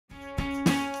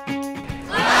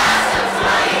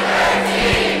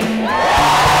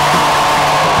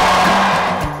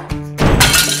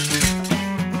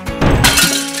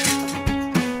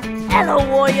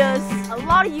Dahlias. A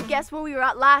lot of you guessed where we were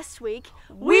at last week.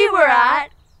 We were at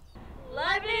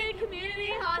Lebanon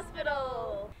Community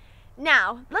Hospital.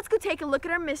 Now, let's go take a look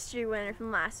at our mystery winner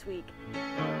from last week.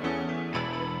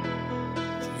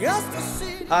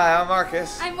 Hi, I'm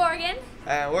Marcus. I'm Morgan.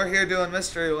 And we're here doing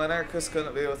Mystery Winner. Chris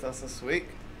couldn't be with us this week.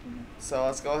 So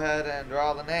let's go ahead and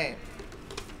draw the name.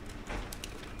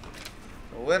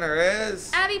 The winner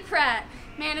is... Abby Pratt.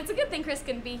 Man, it's a good thing Chris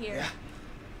couldn't be here. Yeah.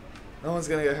 No one's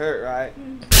gonna get hurt, right?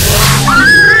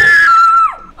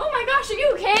 Oh my gosh, are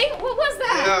you okay? What was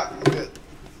that? Yeah, good.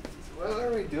 What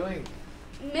are we doing?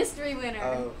 Mystery winner.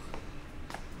 Oh.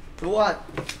 Who won?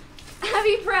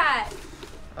 Abby Pratt.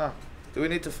 Oh. Do we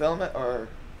need to film it or...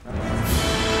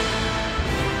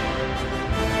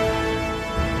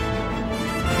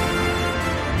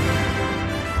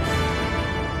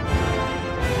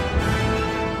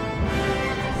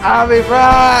 Abby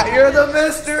Pratt, you're the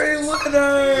mystery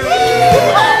winner! Yay!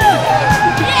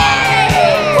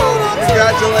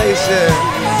 Congratulations!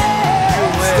 You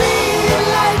win.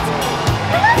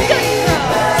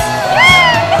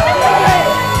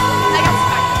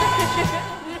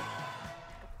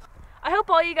 I hope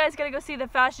all you guys gotta go see the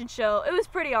fashion show. It was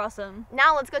pretty awesome.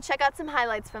 Now let's go check out some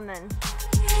highlights from then.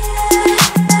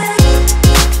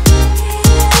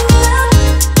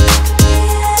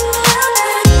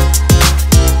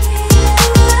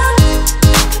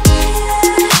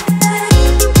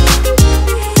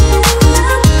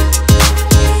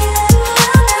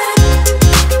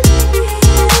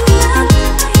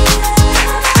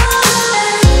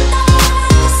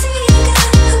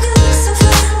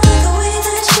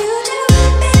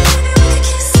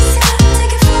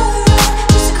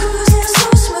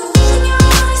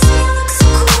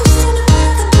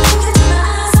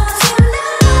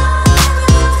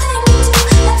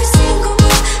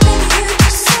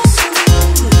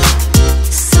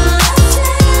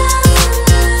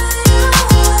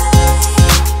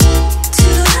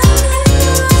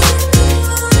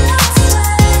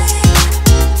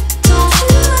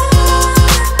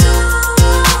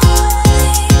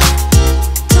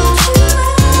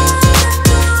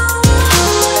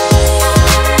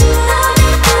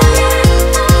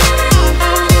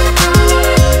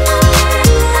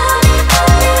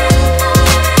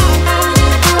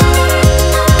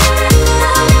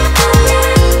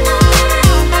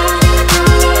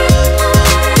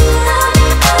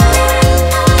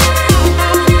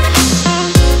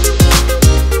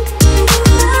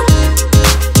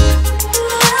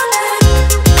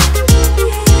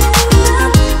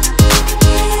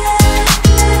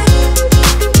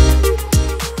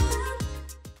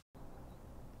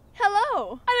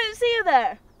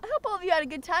 There. I hope all of you had a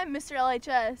good time, Mr.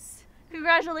 LHS.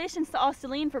 Congratulations to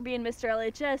Austeline for being Mr.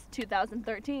 LHS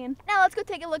 2013. Now let's go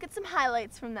take a look at some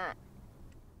highlights from that.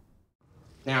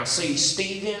 Now see,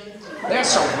 Steven,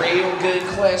 that's a real good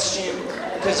question,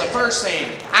 because the first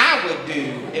thing I would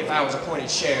do if I was appointed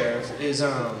sheriff is, You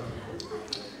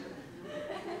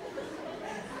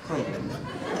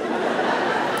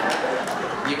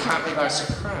caught me by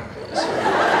surprise.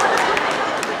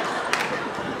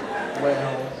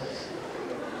 Well...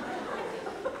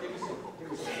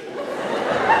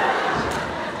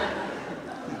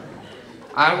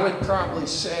 I would probably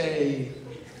say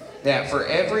that for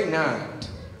every night,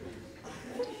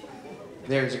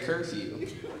 there's a curfew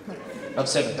of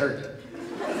 7:30.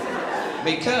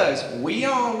 Because we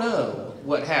all know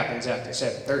what happens after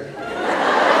 7:30.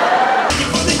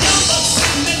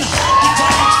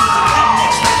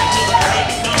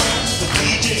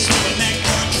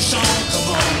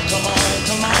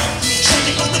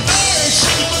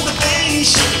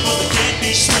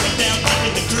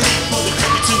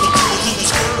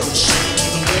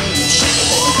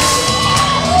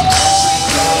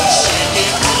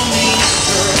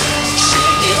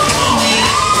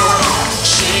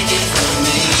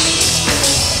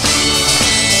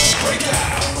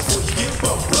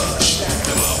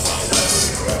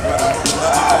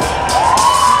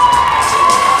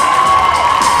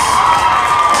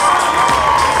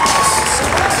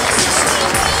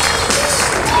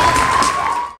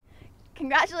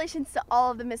 Congratulations to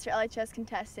all of the Mr. LHS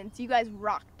contestants. You guys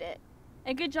rocked it.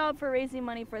 And good job for raising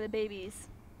money for the babies.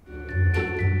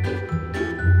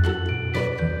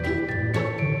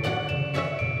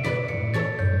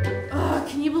 Ugh,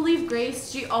 can you believe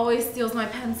Grace? She always steals my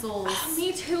pencils.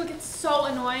 Me too, it gets so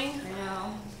annoying. I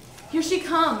know. Here she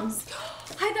comes.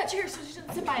 Hide that chair so she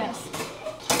doesn't sit by us.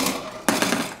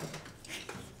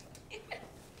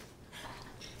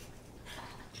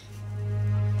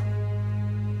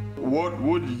 What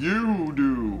would you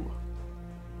do?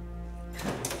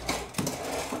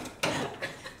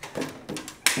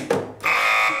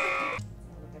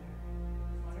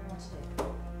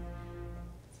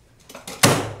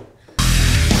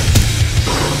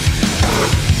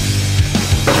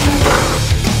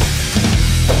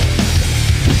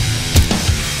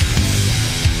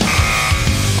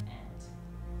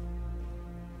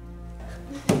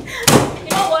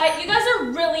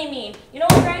 me. You know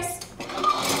what, Grace?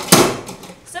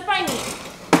 Sit by me.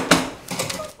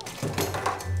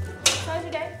 How's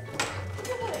your day?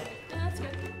 Yeah, that's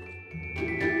good.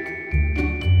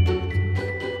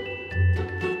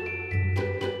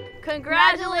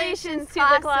 Congratulations to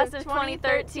the class of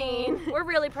 2013. 2013. We're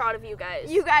really proud of you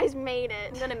guys. You guys made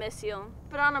I'm it. gonna miss you.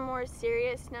 But on a more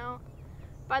serious note,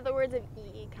 by the words of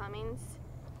E.E. Cummings,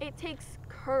 it takes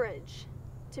courage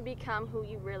to become who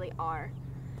you really are.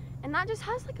 And that just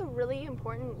has like a really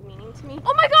important meaning to me.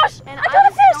 Oh my gosh! And I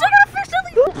got a fish!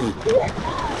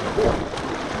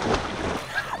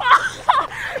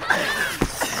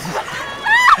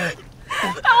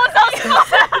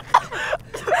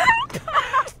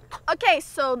 Okay,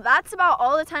 so that's about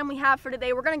all the time we have for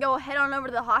today. We're gonna go head on over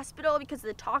to the hospital because of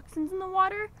the toxins in the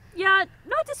water. Yeah,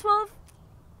 note to 12.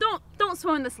 Don't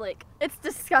swim in this lake. It's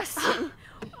disgusting.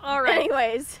 All right.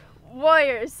 Anyways,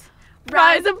 warriors,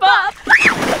 Rise above!